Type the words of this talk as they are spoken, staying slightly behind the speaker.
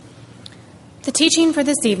The teaching for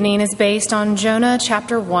this evening is based on Jonah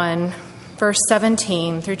chapter 1, verse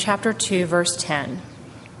 17 through chapter 2, verse 10.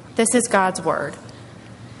 This is God's word.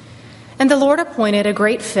 And the Lord appointed a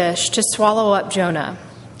great fish to swallow up Jonah.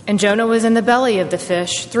 And Jonah was in the belly of the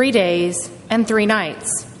fish 3 days and 3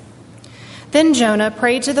 nights. Then Jonah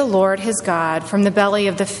prayed to the Lord his God from the belly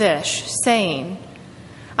of the fish, saying,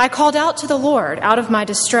 I called out to the Lord out of my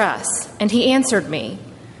distress, and he answered me.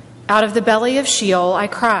 Out of the belly of Sheol I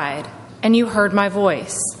cried, and you heard my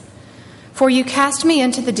voice. For you cast me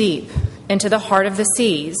into the deep, into the heart of the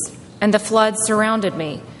seas, and the floods surrounded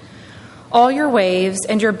me. All your waves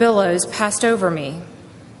and your billows passed over me.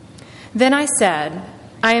 Then I said,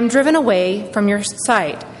 I am driven away from your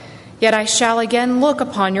sight, yet I shall again look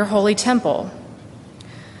upon your holy temple.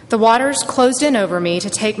 The waters closed in over me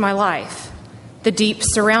to take my life. The deep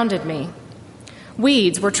surrounded me.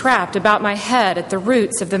 Weeds were trapped about my head at the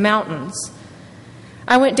roots of the mountains.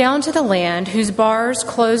 I went down to the land whose bars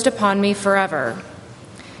closed upon me forever.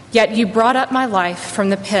 Yet you brought up my life from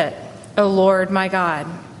the pit, O Lord my God.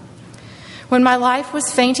 When my life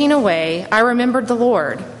was fainting away, I remembered the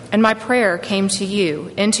Lord, and my prayer came to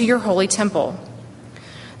you into your holy temple.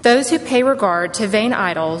 Those who pay regard to vain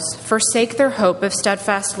idols forsake their hope of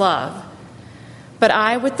steadfast love. But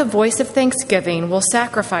I, with the voice of thanksgiving, will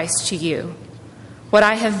sacrifice to you. What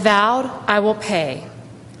I have vowed, I will pay.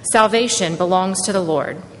 Salvation belongs to the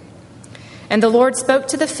Lord. And the Lord spoke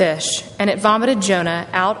to the fish, and it vomited Jonah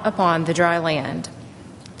out upon the dry land.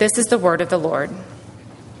 This is the word of the Lord.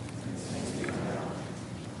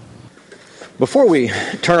 Before we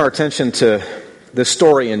turn our attention to this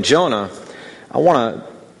story in Jonah, I want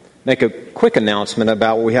to make a quick announcement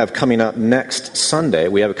about what we have coming up next Sunday.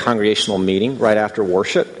 We have a congregational meeting right after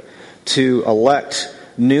worship to elect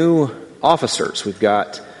new officers. We've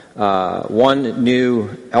got one new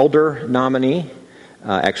elder nominee,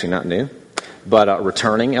 actually not new, but a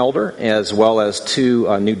returning elder, as well as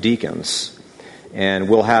 2 new deacons. And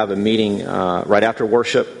we'll have a meeting right after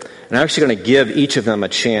worship. And I'm actually going to give each of them a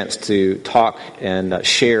chance to talk and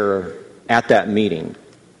share at that meeting.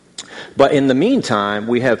 But in the meantime,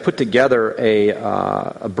 we have put together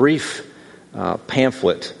a brief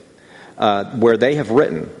pamphlet where they have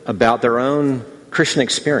written about their own Christian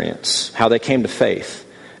experience, how they came to faith,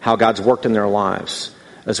 how God's worked in their lives,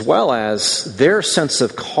 as well as their sense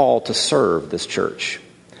of call to serve this church.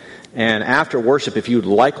 And after worship, if you'd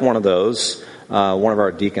like one of those, one of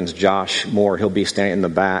our deacons, Josh Moore, he'll be standing in the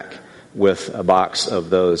back with a box of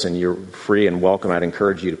those, and you're free and welcome. I'd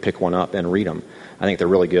encourage you to pick one up and read them. I think they're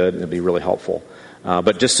really good, and it'll be really helpful.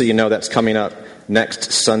 But just so you know, that's coming up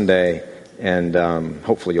next Sunday, and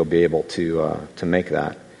hopefully you'll be able to make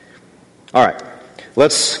that. All right,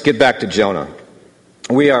 let's get back to Jonah.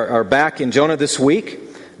 We are back in Jonah this week.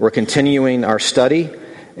 We're continuing our study,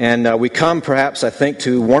 and we come perhaps, I think,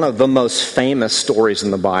 to one of the most famous stories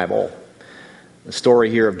in the Bible. The story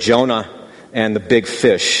here of Jonah and the big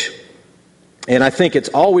fish. And I think it's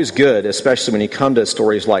always good, especially when you come to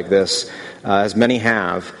stories like this, as many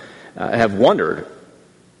have wondered,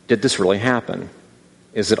 did this really happen?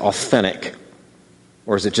 Is it authentic?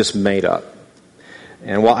 Or is it just made up?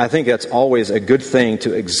 And while I think that's always a good thing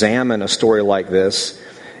to examine a story like this,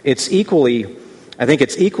 I think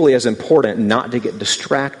it's equally as important not to get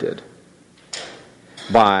distracted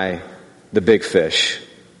by the big fish.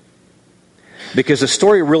 Because the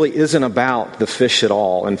story really isn't about the fish at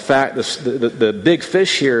all. In fact, the big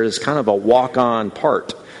fish here is kind of a walk-on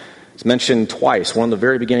part. It's mentioned twice, one at the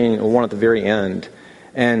very beginning and one at the very end.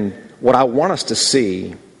 And what I want us to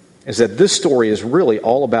see is that this story is really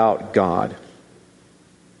all about God.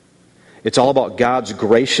 It's all about God's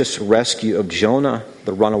gracious rescue of Jonah,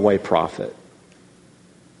 the runaway prophet.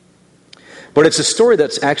 But it's a story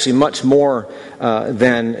that's actually much more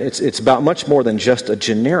it's about much more than just a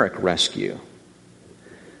generic rescue.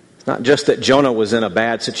 It's not just that Jonah was in a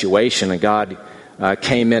bad situation and God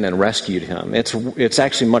came in and rescued him. It's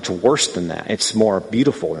actually much worse than that. It's more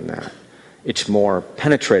beautiful than that. It's more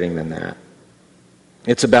penetrating than that.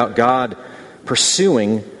 It's about God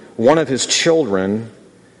pursuing one of his children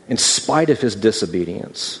in spite of his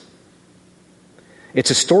disobedience.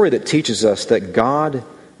 It's a story that teaches us that God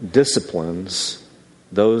disciplines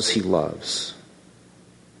those he loves.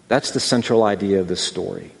 That's the central idea of this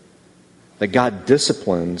story. That God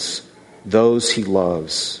disciplines those he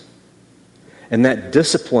loves. And that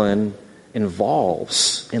discipline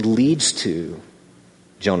involves and leads to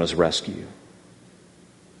Jonah's rescue.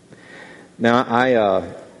 Now,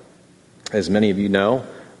 as many of you know,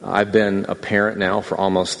 I've been a parent now for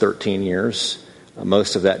almost 13 years.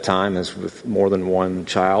 Most of that time is with more than one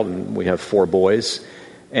child, and we have 4 boys.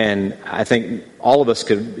 And I think all of us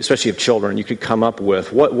could, especially if children, you could come up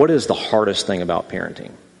with what is the hardest thing about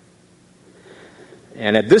parenting?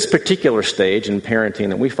 And at this particular stage in parenting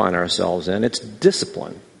that we find ourselves in, it's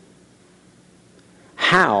discipline.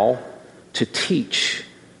 How to teach,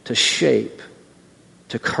 to shape,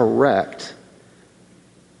 to correct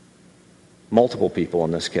multiple people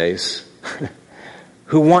in this case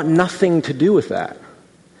who want nothing to do with that.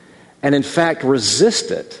 And in fact,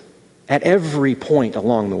 resist it at every point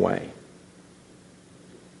along the way.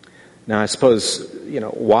 Now, I suppose,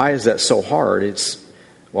 why is that so hard?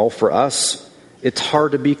 For us, it's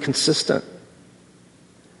hard to be consistent.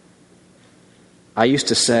 I used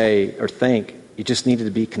to say or think you just needed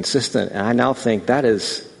to be consistent, and I now think that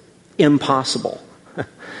is impossible.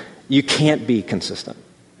 You can't be consistent.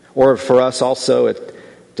 Or for us also, it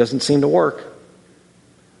doesn't seem to work.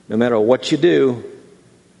 No matter what you do,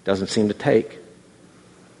 it doesn't seem to take.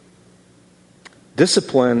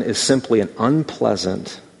 Discipline is simply an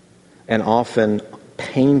unpleasant and often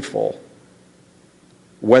painful,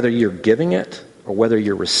 whether you're giving it or whether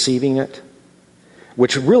you're receiving it,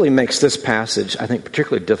 which really makes this passage, I think,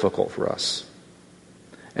 particularly difficult for us.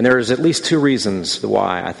 And there's at least two reasons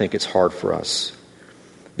why I think it's hard for us.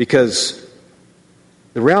 Because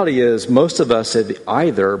the reality is most of us have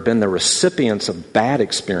either been the recipients of bad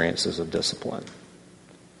experiences of discipline,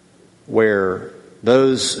 where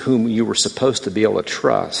those whom you were supposed to be able to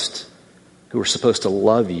trust, who were supposed to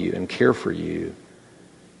love you and care for you,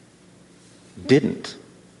 didn't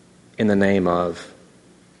in the name of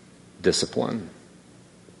discipline.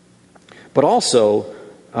 But also,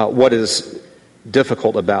 what is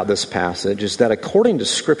difficult about this passage is that according to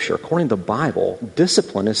Scripture, according to the Bible,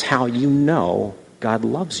 discipline is how you know God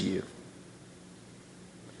loves you.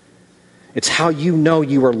 It's how you know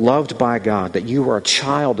you are loved by God, that you are a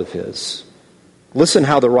child of His. Listen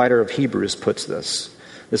how the writer of Hebrews puts this.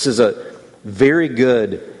 This is a very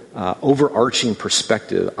good overarching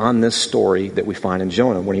perspective on this story that we find in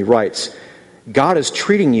Jonah when he writes, God is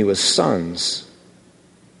treating you as sons.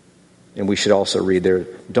 And we should also read their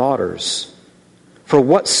daughters. For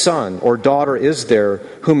what son or daughter is there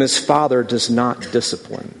whom his father does not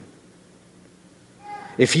discipline?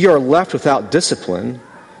 If you are left without discipline,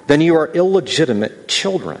 then you are illegitimate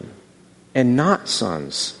children and not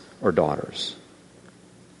sons or daughters.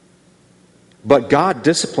 But God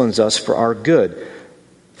disciplines us for our good.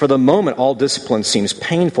 For the moment, all discipline seems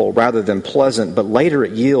painful rather than pleasant, but later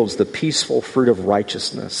it yields the peaceful fruit of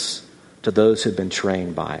righteousness to those who've been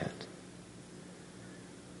trained by it.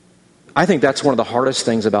 I think that's one of the hardest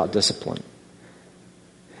things about discipline,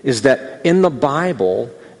 is that in the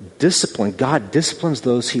Bible, God disciplines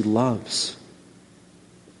those He loves.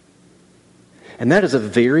 And that is a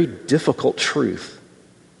very difficult truth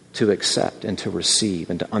to accept and to receive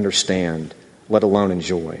and to understand, let alone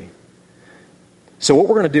enjoy. So what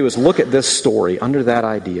we're going to do is look at this story under that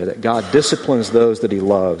idea that God disciplines those that He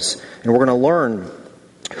loves. And we're going to learn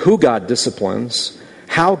who God disciplines,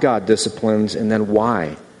 how God disciplines, and then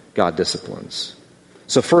why God disciplines.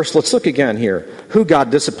 So first, let's look again here. Who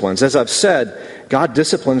God disciplines. As I've said, God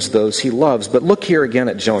disciplines those He loves. But look here again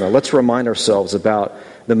at Jonah. Let's remind ourselves about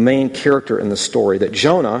the main character in the story. That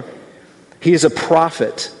Jonah, he is a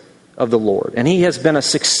prophet of the Lord. And he has been a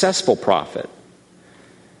successful prophet.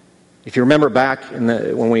 If you remember back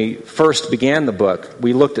when we first began the book,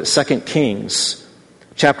 we looked at 2 Kings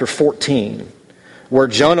chapter 14, where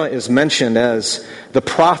Jonah is mentioned as the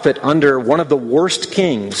prophet under one of the worst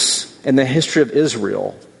kings in the history of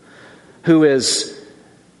Israel, who is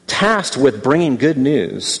tasked with bringing good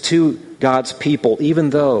news to God's people, even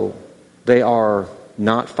though they are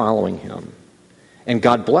not following Him. And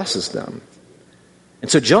God blesses them. And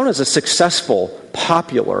so Jonah is a successful,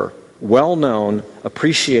 popular, well-known,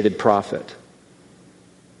 appreciated prophet.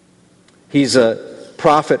 He's a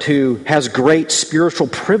prophet who has great spiritual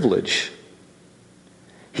privilege.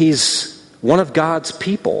 He's one of God's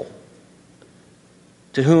people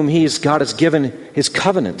to whom God has given His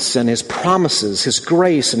covenants and His promises, His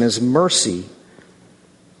grace and His mercy.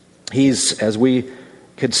 He's, as we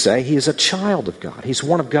could say, he is a child of God. He's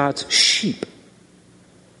one of God's sheep.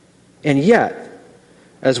 And yet,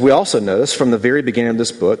 as we also notice from the very beginning of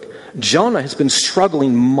this book, Jonah has been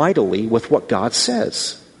struggling mightily with what God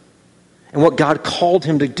says and what God called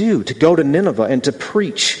him to do, to go to Nineveh and to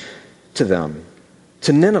preach to them.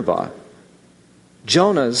 To Nineveh,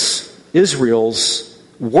 Israel's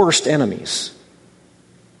worst enemies.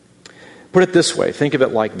 Put it this way, think of it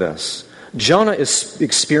like this. Jonah is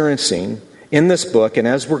experiencing in this book, and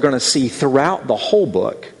as we're going to see throughout the whole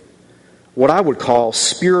book, what I would call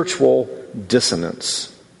spiritual dissonance.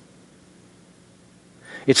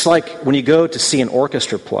 It's like when you go to see an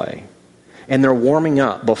orchestra play and they're warming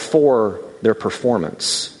up before their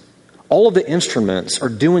performance. All of the instruments are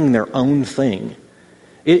doing their own thing.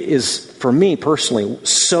 It is, for me personally,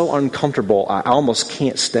 so uncomfortable I almost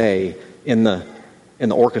can't stay in the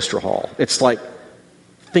orchestra hall. It's like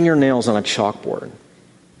fingernails on a chalkboard.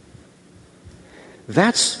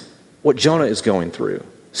 That's what Jonah is going through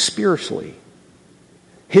spiritually.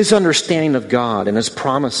 His understanding of God and his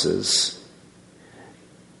promises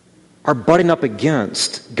are butting up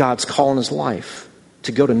against God's call in his life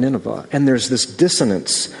to go to Nineveh. And there's this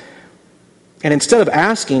dissonance. And instead of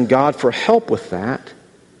asking God for help with that,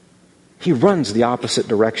 he runs the opposite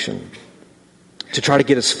direction to try to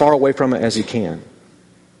get as far away from it as he can.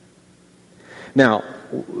 Now,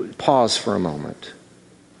 pause for a moment.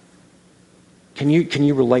 Can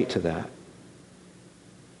you relate to that?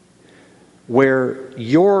 Where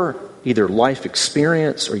your either life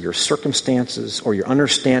experience or your circumstances or your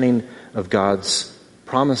understanding of God's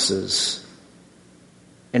promises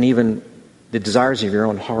and even the desires of your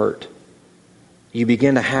own heart, you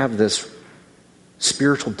begin to have this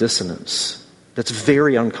spiritual dissonance that's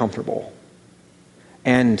very uncomfortable.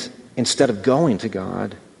 And instead of going to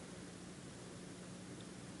God,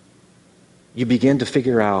 you begin to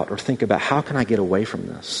figure out or think about, how can I get away from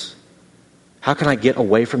this? How can I get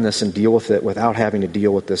away from this and deal with it without having to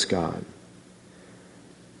deal with this God?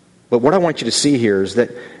 But what I want you to see here is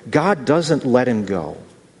that God doesn't let him go.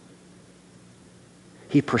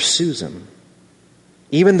 He pursues him.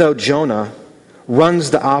 Even though Jonah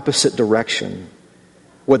runs the opposite direction,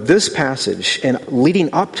 what this passage and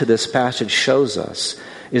leading up to this passage shows us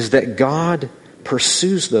is that God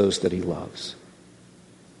pursues those that he loves.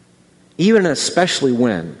 Even and especially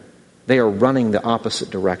when they are running the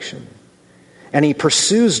opposite direction. And he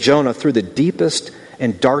pursues Jonah through the deepest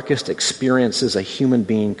and darkest experiences a human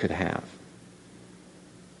being could have.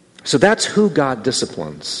 So that's who God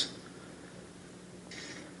disciplines.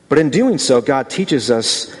 But in doing so, God teaches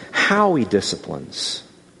us how he disciplines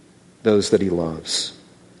those that he loves.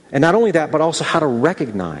 And not only that, but also how to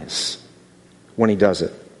recognize when he does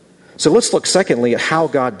it. So let's look secondly at how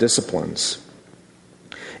God disciplines.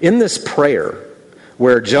 In this prayer,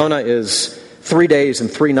 where Jonah is 3 days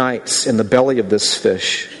and 3 nights in the belly of this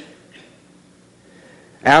fish,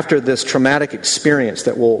 after this traumatic experience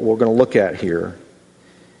that we're going to look at here,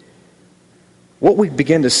 what we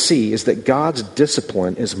begin to see is that God's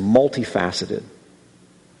discipline is multifaceted.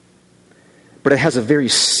 But it has a very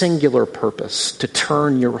singular purpose: to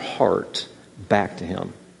turn your heart back to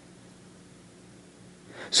him.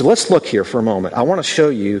 So let's look here for a moment. I want to show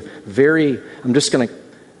you I'm just going to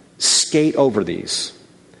skate over these.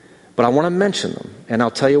 But I want to mention them, and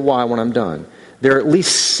I'll tell you why when I'm done. There are at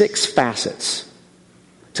least 6 facets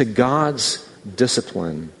to God's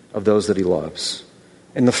discipline of those that he loves.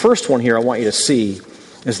 And the first one here I want you to see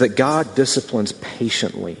is that God disciplines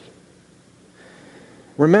patiently.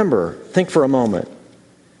 Remember, think for a moment.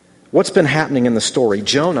 What's been happening in the story?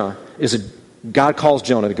 God calls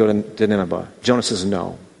Jonah to go to Nineveh. Jonah says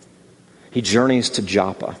no. He journeys to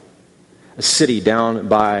Joppa, a city down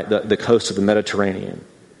by the coast of the Mediterranean.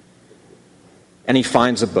 And he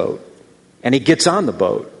finds a boat. And he gets on the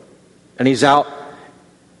boat. And he's out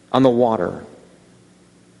on the water.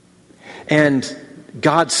 And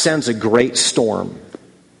God sends a great storm.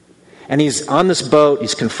 And he's on this boat.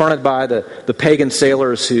 He's confronted by the pagan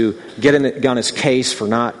sailors who get on his case for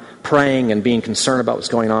not praying and being concerned about what's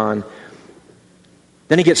going on.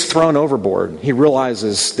 Then he gets thrown overboard. He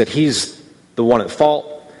realizes that he's the one at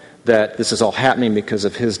fault, that this is all happening because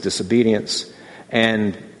of his disobedience.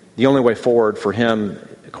 And the only way forward for him,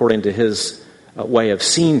 according to his way of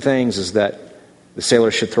seeing things, is that the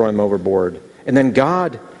sailors should throw him overboard. And then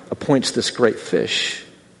God appoints this great fish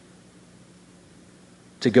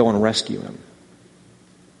to go and rescue him.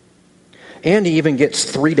 And he even gets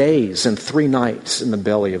 3 days and 3 nights in the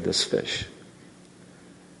belly of this fish.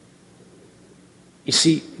 You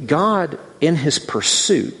see, God, in his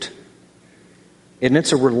pursuit, and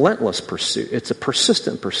it's a relentless pursuit, it's a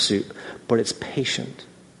persistent pursuit, but it's patient.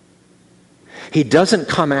 He doesn't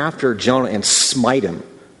come after Jonah and smite him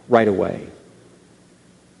right away,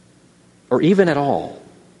 or even at all.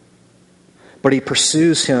 But he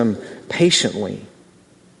pursues him patiently.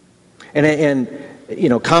 And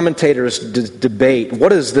commentators debate, what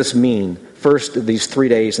does this mean? First, these 3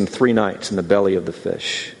 days and 3 nights in the belly of the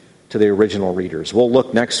fish, to the original readers. We'll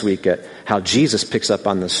look next week at how Jesus picks up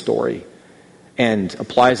on this story and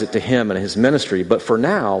applies it to him and his ministry. But for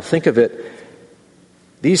now, think of it,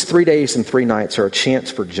 these 3 days and 3 nights are a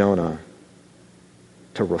chance for Jonah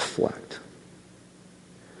to reflect,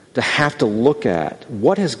 to have to look at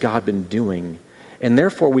what has God been doing And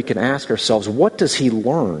therefore we can ask ourselves, what does he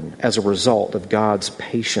learn as a result of God's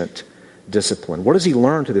patient discipline? What does he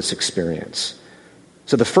learn through this experience?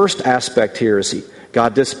 So the first aspect here is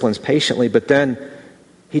God disciplines patiently, but then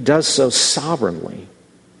he does so sovereignly.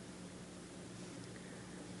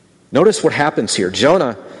 Notice what happens here.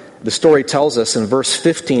 Jonah, the story tells us in verse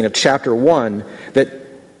 15 of chapter 1 that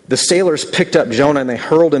the sailors picked up Jonah and they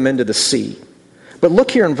hurled him into the sea. But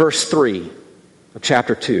look here in verse 3 of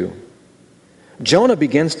chapter 2. Jonah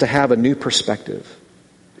begins to have a new perspective.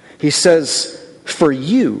 He says, "For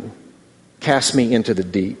you cast me into the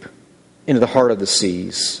deep, into the heart of the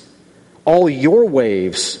seas. All your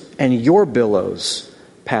waves and your billows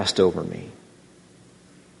passed over me."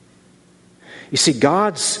 You see,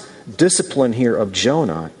 God's discipline here of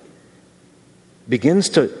Jonah begins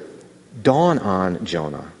to dawn on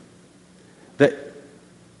Jonah that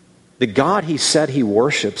the God he said he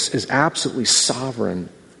worships is absolutely sovereign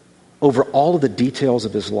over all of the details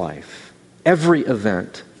of his life, every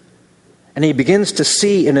event. And he begins to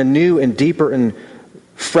see in a new and deeper and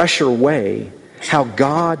fresher way how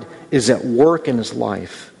God is at work in his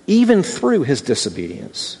life, even through his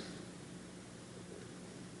disobedience.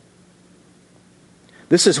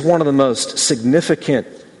 This is one of the most significant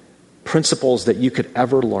principles that you could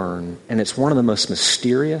ever learn, and it's one of the most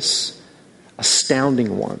mysterious,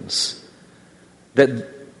 astounding ones, that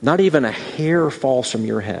not even a hair falls from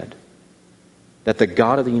your head that the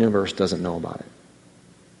God of the universe doesn't know about it.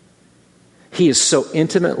 He is so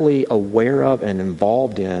intimately aware of and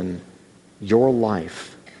involved in your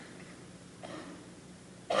life.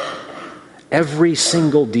 Every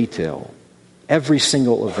single detail, every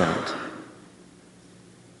single event,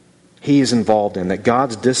 he is involved in. That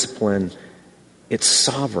God's discipline, it's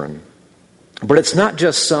sovereign. But it's not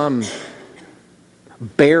just some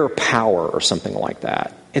bare power or something like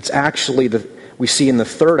that. It's actually, we see in the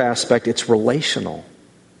third aspect, it's relational.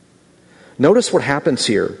 Notice what happens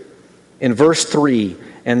here. In verse 3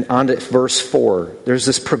 and on to verse 4, there's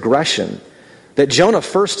this progression that Jonah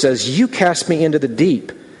first says, "You cast me into the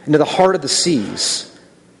deep, into the heart of the seas."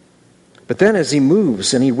 But then as he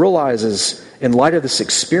moves and he realizes, in light of this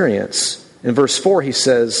experience, in verse 4 he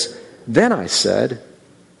says, "Then I said,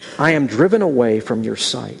 I am driven away from your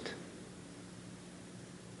sight."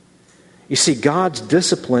 You see, God's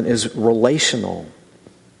discipline is relational.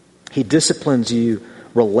 He disciplines you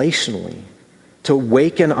relationally to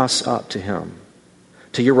waken us up to him,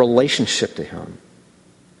 to your relationship to him.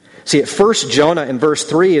 See, at first Jonah in verse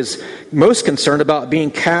 3 is most concerned about being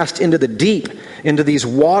cast into the deep, into these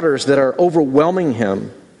waters that are overwhelming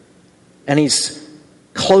him, and he's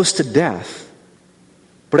close to death.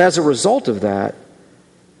 But as a result of that,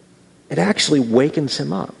 it actually wakens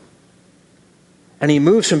him up. And he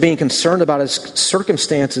moves from being concerned about his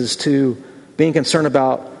circumstances to being concerned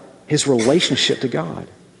about his relationship to God.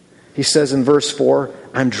 He says in verse 4,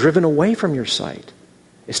 "I'm driven away from your sight."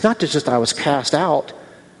 It's not just I was cast out,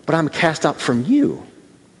 but I'm cast out from you.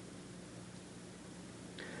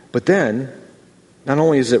 But then, not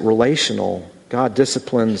only is it relational, God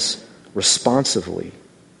disciplines responsively.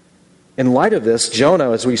 In light of this,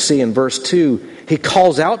 Jonah, as we see in verse 2, he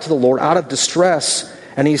calls out to the Lord out of distress,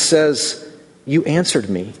 and he says, "You answered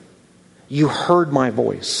me. You heard my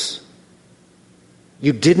voice.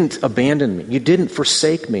 You didn't abandon me. You didn't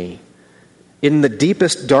forsake me. In the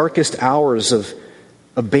deepest, darkest hours of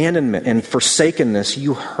abandonment and forsakenness,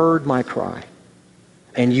 you heard my cry,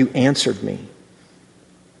 and you answered me."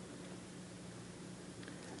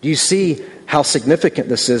 Do you see how significant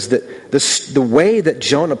this is? That the way that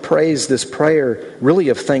Jonah prays this prayer, really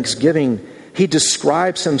of thanksgiving, he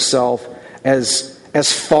describes himself as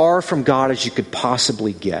far from God as you could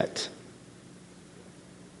possibly get.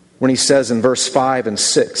 When he says in verse 5 and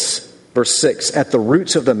 6, verse 6, "At the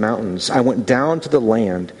roots of the mountains, I went down to the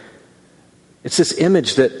land." It's this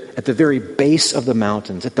image that at the very base of the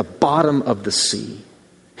mountains, at the bottom of the sea,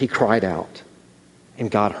 he cried out,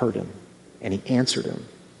 and God heard him, and he answered him.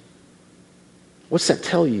 What's that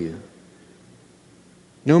tell you?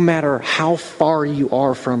 No matter how far you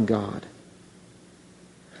are from God,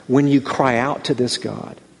 when you cry out to this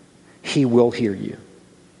God, he will hear you.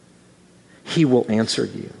 He will answer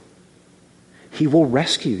you. He will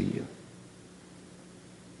rescue you.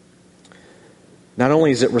 Not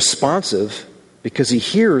only is it responsive because he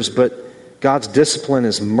hears, but God's discipline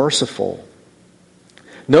is merciful.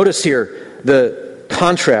 Notice here the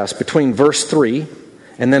contrast between verse 3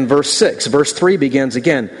 and then verse 6. Verse 3 begins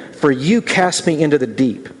again, "For you cast me into the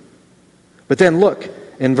deep." But then look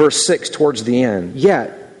in verse 6 towards the end,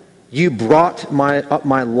 "Yet you brought up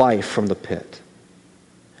my life from the pit."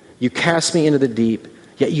 You cast me into the deep,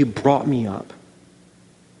 yet you brought me up.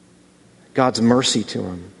 God's mercy to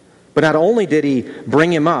him. But not only did he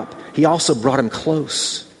bring him up, he also brought him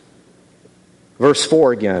close. Verse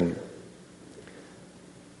 4 again.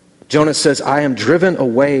 Jonah says, I am driven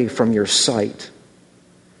away from your sight.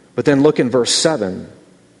 But then look in verse 7.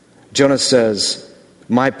 Jonah says,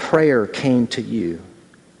 my prayer came to you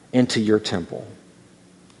into your temple.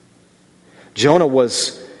 Jonah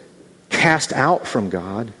was cast out from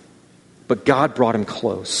God, but God brought him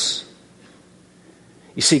close.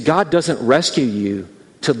 You see, God doesn't rescue you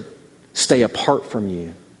to stay apart from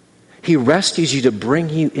you. He rescues you to bring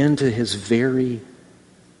you into his very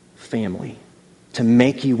family, to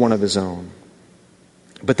make you one of his own.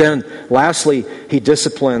 But then, lastly, he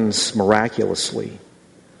disciplines miraculously.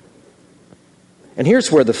 And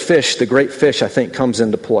here's where the great fish, I think, comes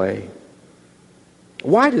into play.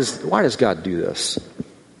 Why does God do this?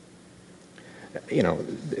 You know,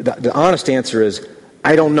 the honest answer is,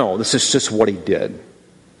 I don't know. This is just what he did.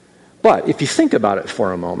 But if you think about it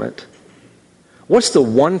for a moment, what's the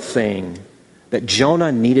one thing that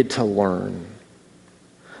Jonah needed to learn?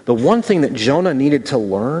 The one thing that Jonah needed to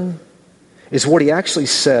learn is what he actually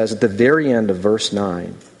says at the very end of verse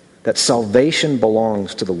 9, that salvation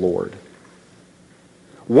belongs to the Lord.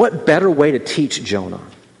 What better way to teach Jonah,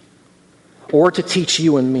 or to teach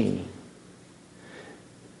you and me,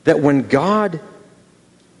 that when God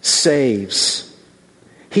saves,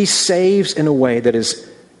 he saves in a way that is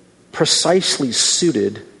precisely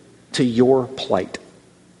suited to your plight,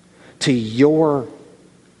 to your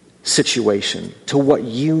situation, to what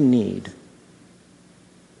you need.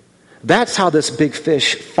 That's how this big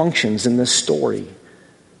fish functions in this story.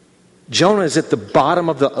 Jonah is at the bottom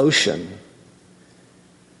of the ocean,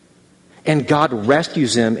 and God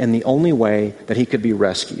rescues him in the only way that he could be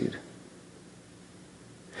rescued.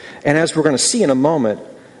 And as we're going to see in a moment,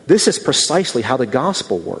 this is precisely how the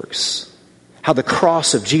gospel works, how the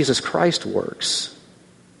cross of Jesus Christ works.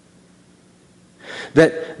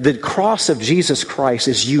 That the cross of Jesus Christ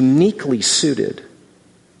is uniquely suited.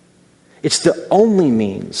 It's the only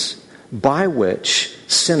means by which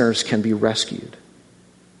sinners can be rescued.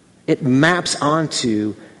 It maps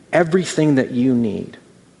onto everything that you need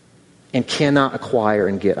and cannot acquire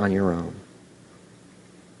and get on your own.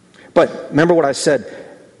 But remember what I said.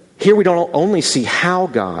 Here we don't only see how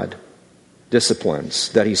God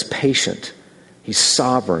disciplines, that he's patient, he's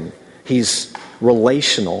sovereign, he's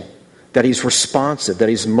relational, that he's responsive, that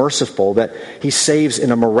he's merciful, that he saves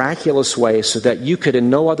in a miraculous way so that you could in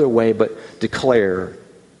no other way but declare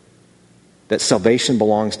that salvation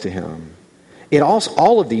belongs to him.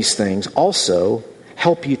 All of these things also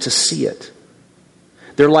help you to see it.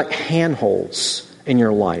 They're like handholds in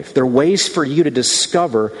your life. They're ways for you to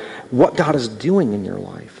discover what God is doing in your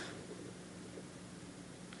life.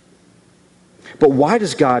 But why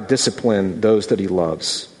does God discipline those that he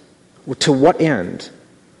loves? To what end?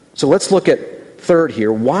 So let's look at third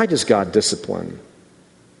here. Why does God discipline?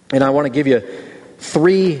 And I want to give you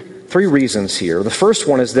three reasons here. The first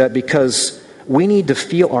one is that because we need to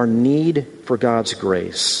feel our need for God's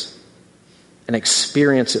grace and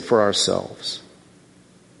experience it for ourselves.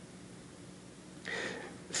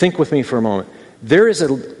 Think with me for a moment. There is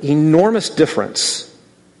an enormous difference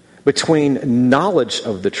between knowledge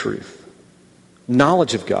of the truth,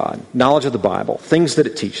 knowledge of God, knowledge of the Bible, things that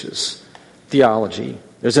it teaches, theology.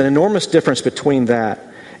 There's an enormous difference between that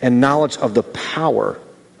and knowledge of the power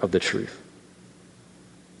of the truth,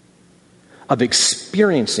 of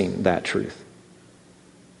experiencing that truth.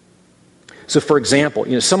 So for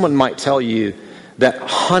example, someone might tell you that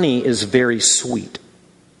honey is very sweet.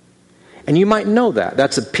 And you might know that.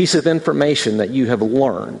 That's a piece of information that you have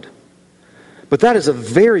learned. But that is a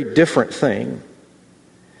very different thing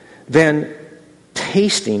than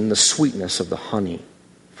tasting the sweetness of the honey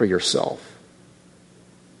for yourself.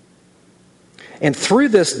 And through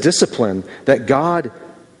this discipline that God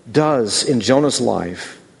does in Jonah's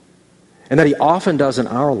life, and that he often does in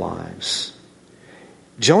our lives,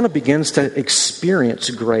 Jonah begins to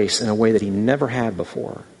experience grace in a way that he never had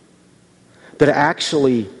before. That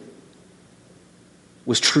actually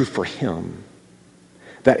was true for him.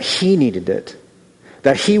 That he needed it.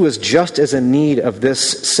 That he was just as in need of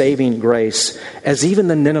this saving grace as even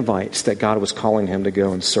the Ninevites that God was calling him to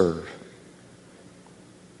go and serve.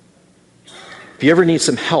 If you ever need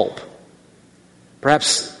some help,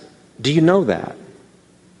 perhaps, do you know that?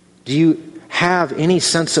 Do you have any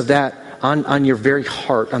sense of that on your very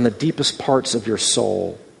heart, on the deepest parts of your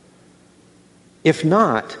soul? If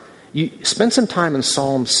not, you spend some time in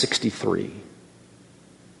Psalm 63.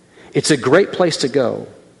 It's a great place to go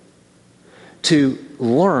to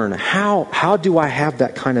learn how do I have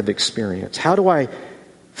that kind of experience? How do I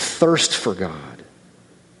thirst for God?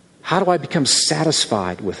 How do I become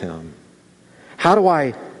satisfied with him? How do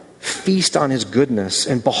I feast on his goodness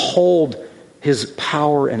and behold his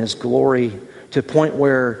power and his glory to the point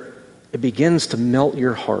where it begins to melt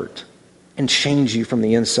your heart and change you from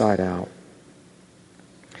the inside out?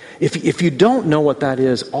 If you don't know what that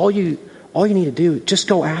is, all you need to do, just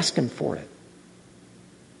go ask him for it.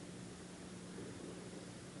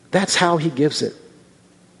 That's how he gives it.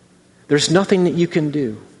 There's nothing that you can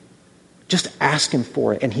do. Just ask him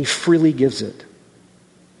for it, and he freely gives it.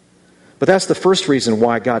 But that's the first reason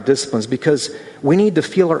why God disciplines, because we need to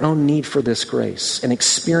feel our own need for this grace and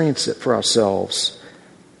experience it for ourselves.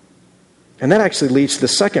 And that actually leads to the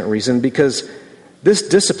second reason, because this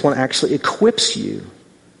discipline actually equips you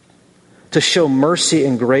to show mercy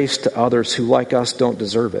and grace to others who, like us, don't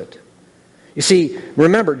deserve it. You see,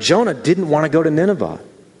 remember, Jonah didn't want to go to Nineveh,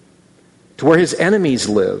 to where his enemies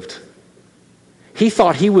lived. He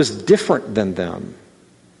thought he was different than them.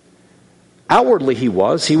 Outwardly he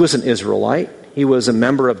was. He was an Israelite. He was a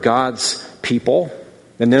member of God's people.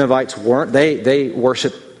 The Ninevites weren't. They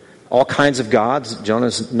worshiped all kinds of gods.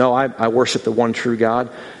 Jonah's, no, I worship the one true God.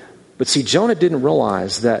 But see, Jonah didn't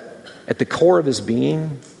realize that at the core of his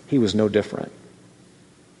being, he was no different.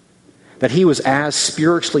 That he was as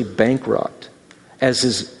spiritually bankrupt as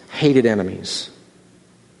his hated enemies.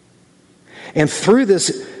 And through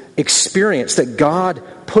this experience that God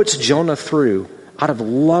puts Jonah through out of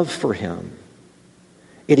love for him,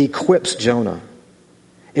 it equips Jonah.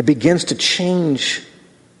 It begins to change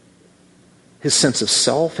his sense of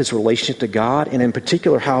self, his relationship to God, and in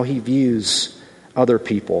particular how he views other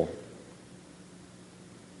people.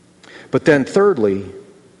 But then thirdly,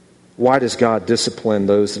 why does God discipline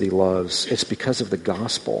those that he loves? It's because of the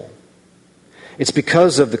gospel. It's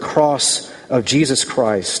because of the cross of Jesus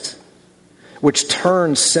Christ, which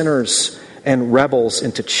turns sinners and rebels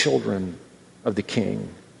into children of the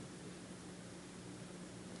King.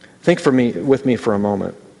 Think with me for a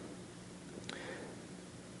moment.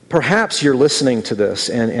 Perhaps you're listening to this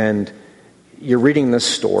and you're reading this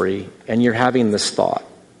story and you're having this thought.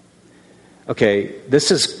 Okay,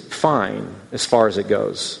 this is fine as far as it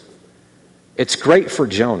goes. It's great for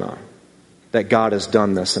Jonah that God has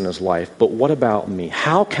done this in his life, but what about me?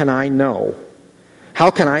 How can I know?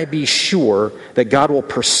 How can I be sure that God will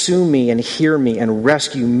pursue me and hear me and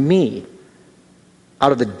rescue me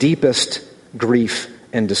out of the deepest grief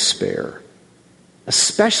and despair,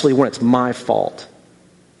 especially when it's my fault?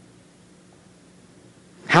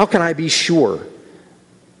 How can I be sure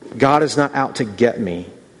God is not out to get me,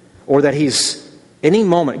 or that he's any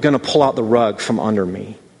moment going to pull out the rug from under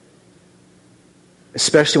me,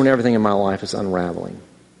 especially when everything in my life is unraveling?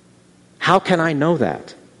 How can I know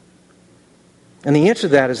that? And the answer to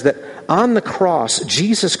that is that on the cross,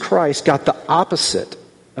 Jesus Christ got the opposite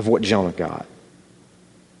of what Jonah got.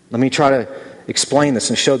 Let me try to explain this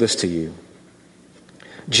and show this to you.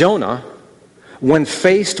 Jonah, when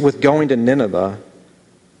faced with going to Nineveh,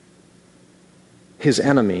 his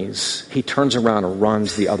enemies, he turns around and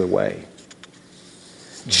runs the other way.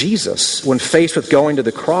 Jesus, when faced with going to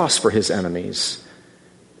the cross for his enemies,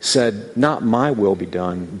 said, "Not my will be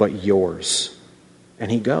done, but yours."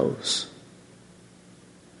 And he goes.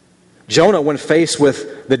 Jonah, when faced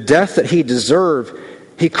with the death that he deserved,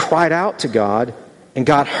 he cried out to God, and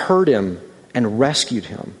God heard him and rescued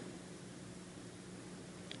him.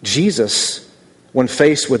 Jesus, when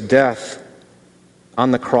faced with death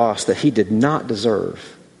on the cross that he did not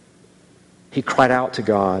deserve, he cried out to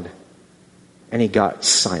God, and he got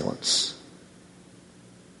silence.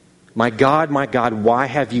 my God, why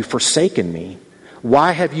have you forsaken me?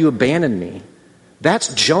 Why have you abandoned me?"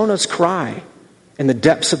 That's Jonah's cry in the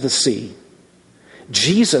depths of the sea.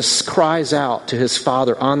 Jesus cries out to his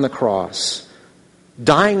Father on the cross,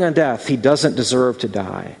 dying a death he doesn't deserve to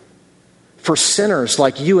die, for sinners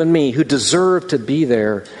like you and me who deserve to be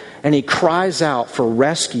there. And he cries out for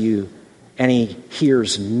rescue, and he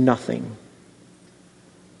hears nothing.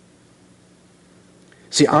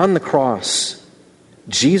 See, on the cross,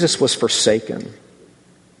 Jesus was forsaken.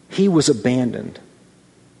 He was abandoned,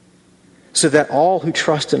 so that all who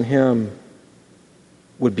trust in him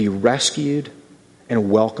would be rescued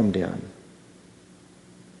and welcomed in.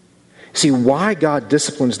 See, why God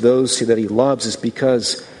disciplines those that he loves is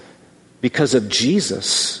because of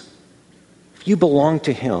Jesus. If you belong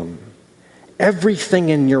to him, everything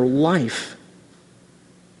in your life,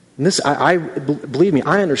 and this, believe me,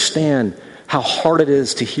 I understand how hard it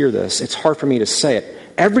is to hear this. It's hard for me to say it.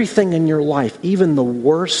 Everything in your life, even the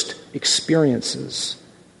worst experiences,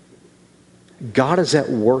 God is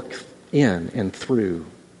at work in and through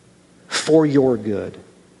for your good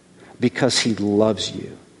because he loves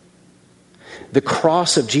you. The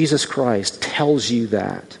cross of Jesus Christ tells you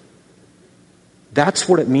that. That's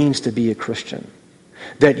what it means to be a Christian.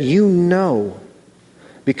 That you know,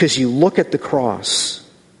 because you look at the cross,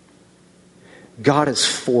 God is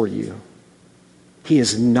for you. He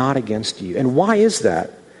is not against you. And why is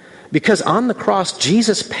that? Because on the cross,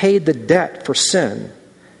 Jesus paid the debt for sin.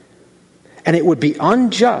 And it would be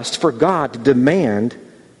unjust for God to demand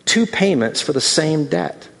two payments for the same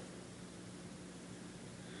debt.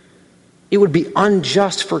 It would be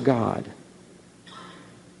unjust for God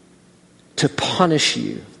to punish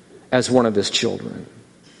you as one of his children.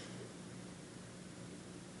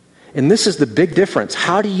 And this is the big difference.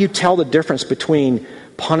 How do you tell the difference between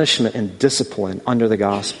punishment and discipline under the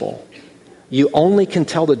gospel? You only can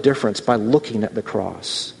tell the difference by looking at the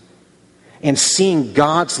cross and seeing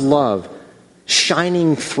God's love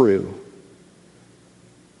shining through,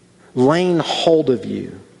 laying hold of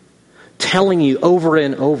you, telling you over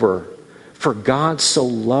and over, for God so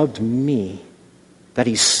loved me that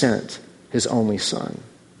he sent his only son.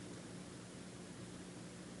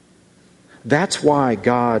 That's why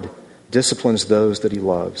God disciplines those that he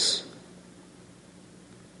loves.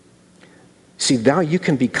 See, now you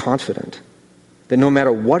can be confident that no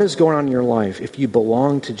matter what is going on in your life, if you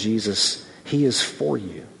belong to Jesus, he is for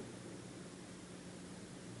you.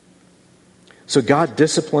 So God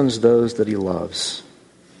disciplines those that he loves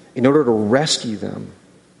in order to rescue them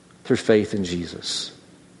through faith in Jesus.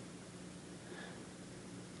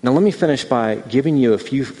 Now let me finish by giving you a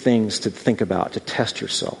few things to think about, to test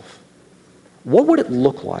yourself. What would it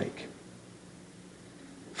look like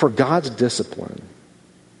for God's discipline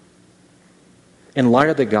in light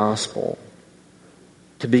of the gospel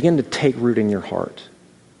to begin to take root in your heart?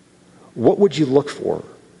 What would you look for?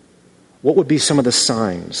 What would be some of the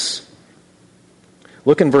signs?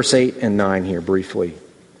 Look in verse 8 and 9 here briefly.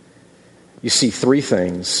 You see three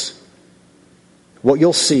things. What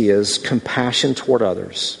you'll see is compassion toward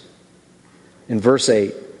others. In verse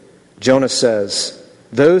 8, Jonah says,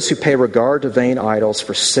 "Those who pay regard to vain idols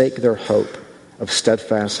forsake their hope of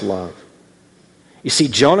steadfast love." You see,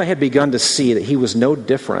 Jonah had begun to see that he was no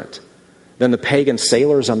different than the pagan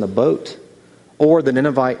sailors on the boat or the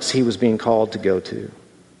Ninevites he was being called to go to.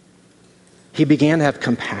 He began to have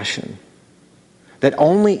compassion. That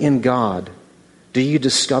only in God do you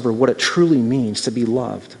discover what it truly means to be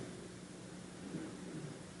loved.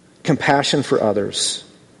 Compassion for others,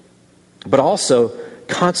 but also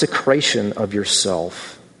consecration of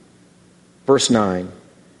yourself. Verse 9,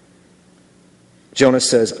 Jonah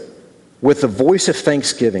says, "With the voice of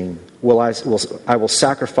thanksgiving I will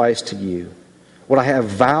sacrifice to you. What I have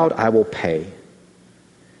vowed I will pay."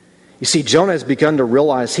 You see, Jonah has begun to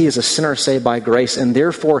realize he is a sinner saved by grace, and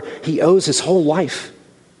therefore he owes his whole life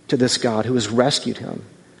to this God who has rescued him.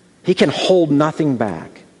 He can hold nothing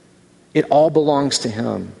back. It all belongs to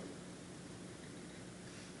him.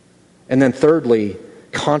 And then thirdly,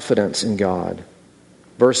 confidence in God.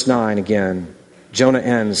 Verse 9 again, Jonah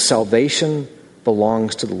ends, "Salvation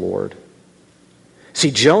belongs to the Lord."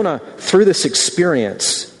 See, Jonah, through this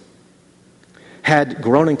experience, had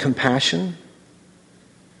grown in compassion.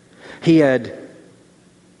 He had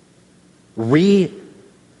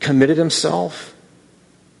recommitted himself,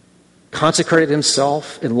 consecrated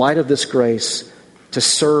himself in light of this grace to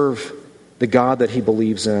serve the God that he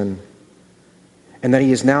believes in. And that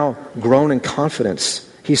he has now grown in confidence.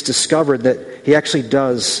 He's discovered that he actually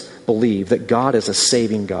does believe that God is a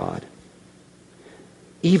saving God,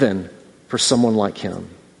 even for someone like him.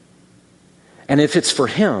 And if it's for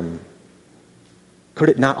him, could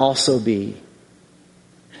it not also be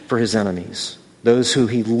for his enemies, those who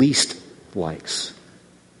he least likes?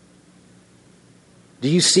 Do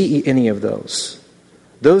you see any of those?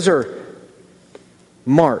 Those are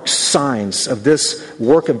marks, signs of this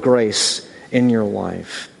work of grace in your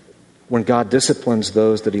life when God disciplines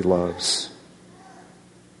those that he loves.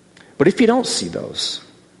 But if you don't see those,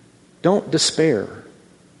 don't despair.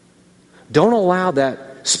 Don't allow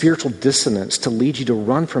that spiritual dissonance to lead you to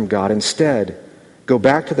run from God. Instead, go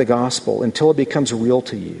back to the gospel until it becomes real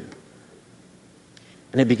to you.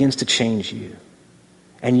 And it begins to change you.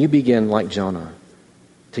 And you begin, like Jonah,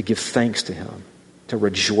 to give thanks to him, to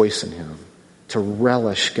rejoice in him, to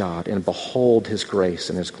relish God and behold his grace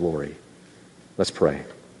and his glory. Let's pray.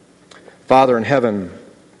 Father in heaven,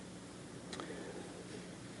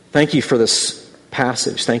 thank you for this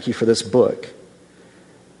passage. Thank you for this book.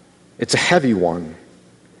 It's a heavy one.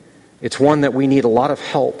 It's one that we need a lot of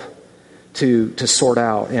help to sort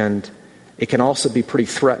out, and it can also be pretty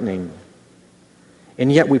threatening.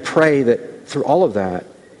 And yet we pray that through all of that,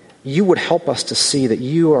 you would help us to see that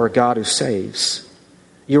you are a God who saves.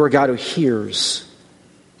 You are a God who hears.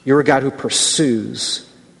 You're a God who pursues.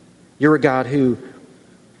 You're a God who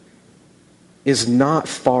is not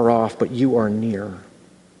far off, but you are near.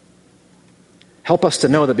 Help us to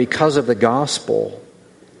know that because of the gospel,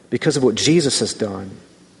 because of what Jesus has done,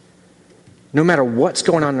 no matter what's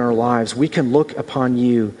going on in our lives, we can look upon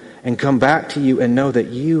you and come back to you and know that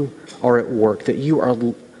you are at work, that you are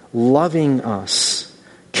loving us,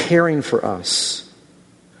 caring for us,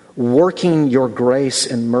 working your grace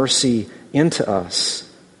and mercy into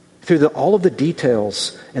us through all of the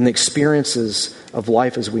details and the experiences of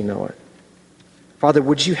life as we know it. Father,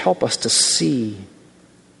 would you help us to see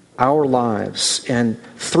our lives and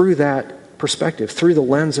through that perspective, through the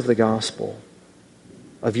lens of the gospel,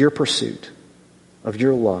 of your pursuit, of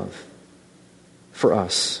your love for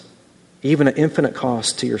us, even at infinite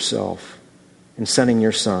cost to yourself in sending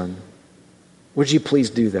your Son. Would you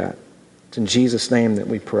please do that? It's in Jesus' name that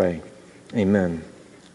we pray. Amen.